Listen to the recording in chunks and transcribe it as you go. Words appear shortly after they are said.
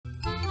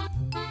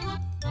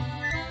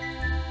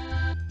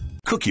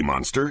Cookie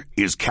Monster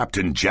is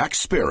Captain Jack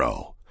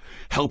Sparrow.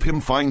 Help him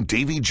find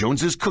Davy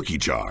Jones's cookie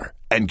jar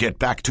and get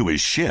back to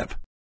his ship.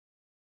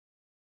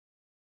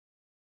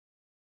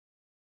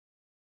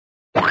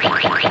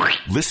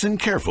 Listen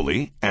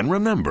carefully and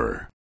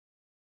remember.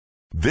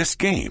 This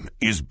game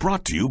is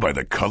brought to you by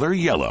the color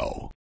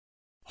yellow.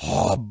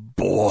 Oh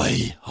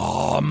boy,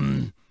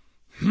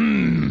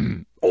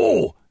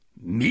 Oh,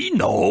 me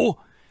know.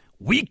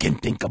 We can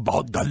think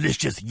about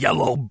delicious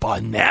yellow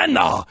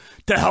banana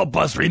to help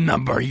us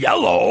remember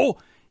yellow.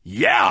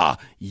 Yeah,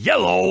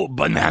 yellow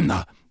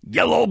banana,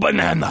 yellow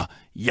banana,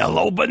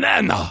 yellow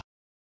banana.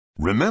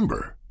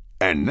 Remember,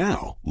 and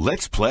now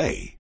let's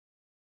play.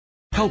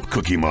 Help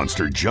Cookie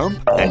Monster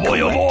jump and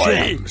collect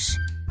gems.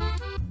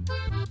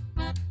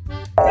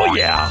 Oh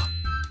yeah,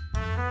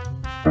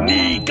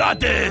 me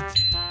got it.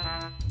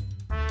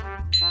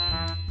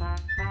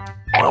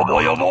 Oh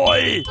boy, oh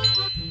boy.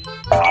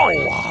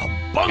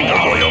 Bunga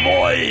boy, oh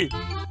boy.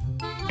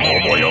 Oh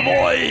boy, oh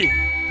boy.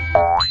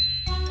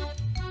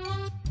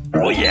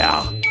 Oh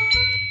yeah.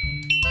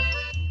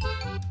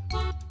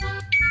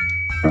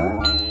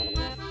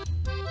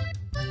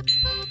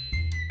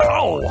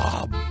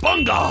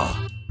 Bunga.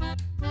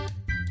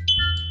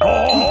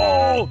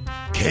 Oh,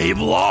 cave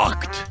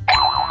locked.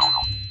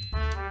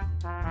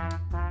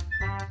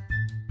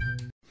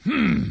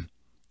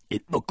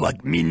 It looked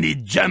like me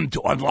need gem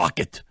to unlock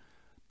it.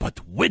 But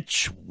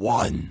which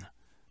one?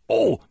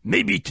 Oh,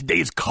 maybe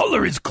today's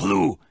color is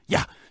clue.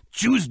 Yeah,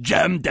 choose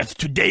gem that's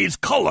today's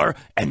color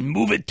and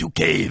move it to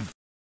cave.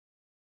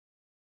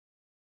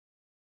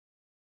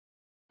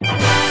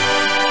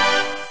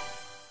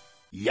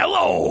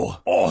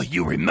 Yellow. Oh,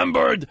 you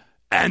remembered,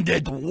 and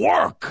it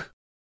worked.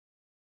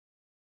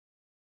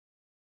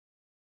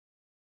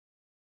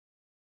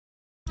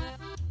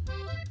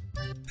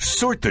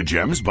 Sort the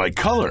gems by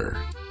color.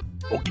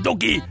 Okie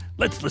dokie,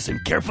 let's listen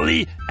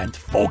carefully and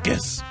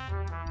focus.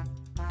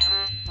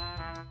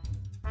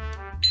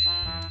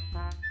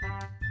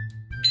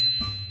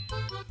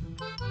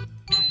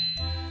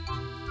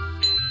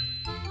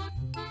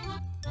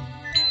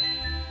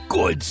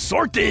 Good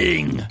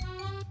sorting!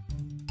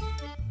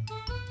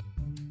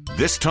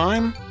 This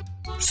time,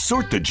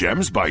 sort the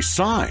gems by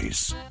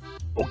size.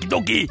 Okie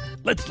dokie,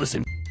 let's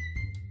listen.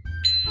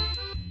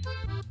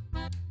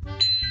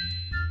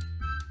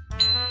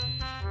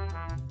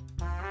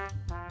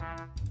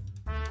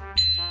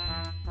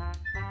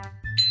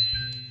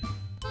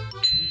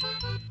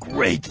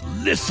 Great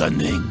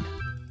listening.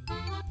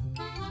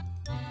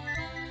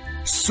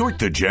 Sort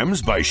the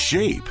gems by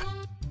shape.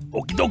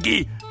 Okie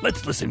dokie,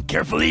 let's listen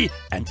carefully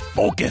and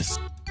focus.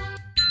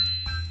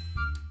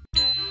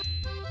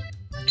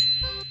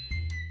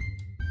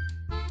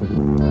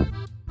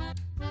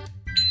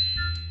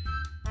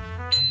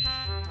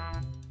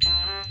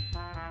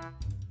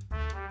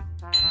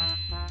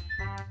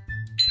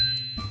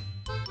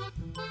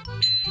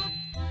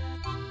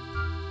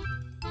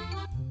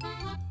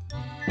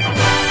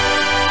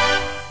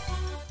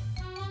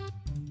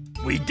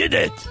 We did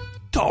it!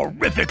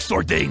 Terrific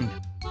sorting!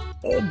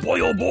 Oh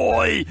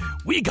boy,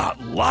 we got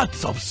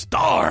lots of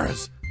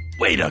stars!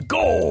 Way to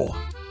go!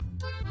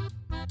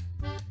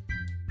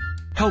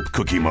 Help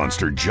Cookie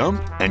Monster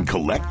jump and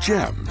collect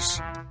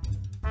gems.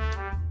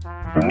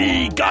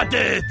 Me got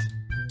it!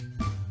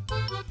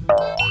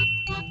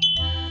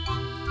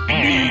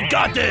 Me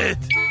got it!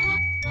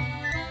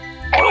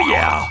 Oh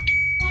yeah!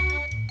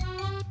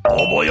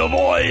 Oh boy, oh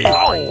boy!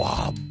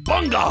 Oh,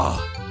 bunga!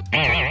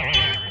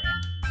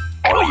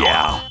 Oh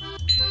yeah!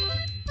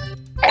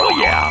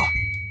 Oh yeah!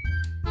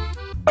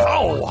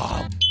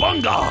 Oh,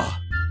 bunga!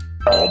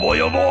 Oh boy,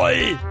 oh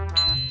boy!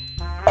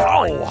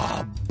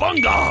 Oh,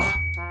 bunga!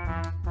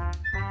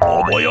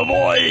 Oh boy, oh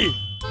boy!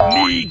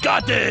 Me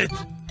got it!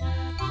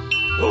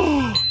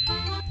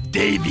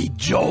 Davy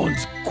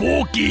Jones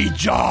cookie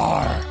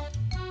jar!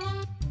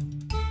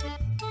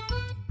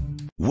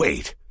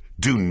 Wait,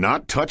 do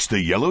not touch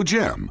the yellow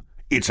gem.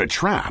 It's a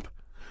trap.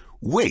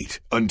 Wait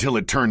until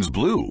it turns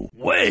blue.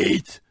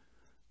 Wait?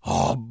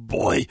 Oh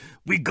boy,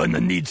 we gonna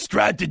need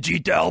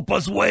strategy to help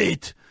us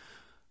wait.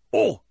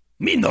 Oh,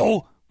 me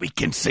know, we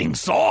can sing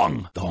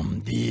song.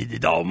 Dum dee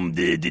dum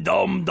dee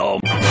dum dum.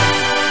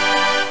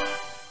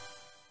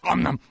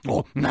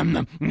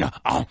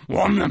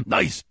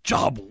 Nice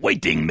job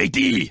waiting,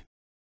 matey.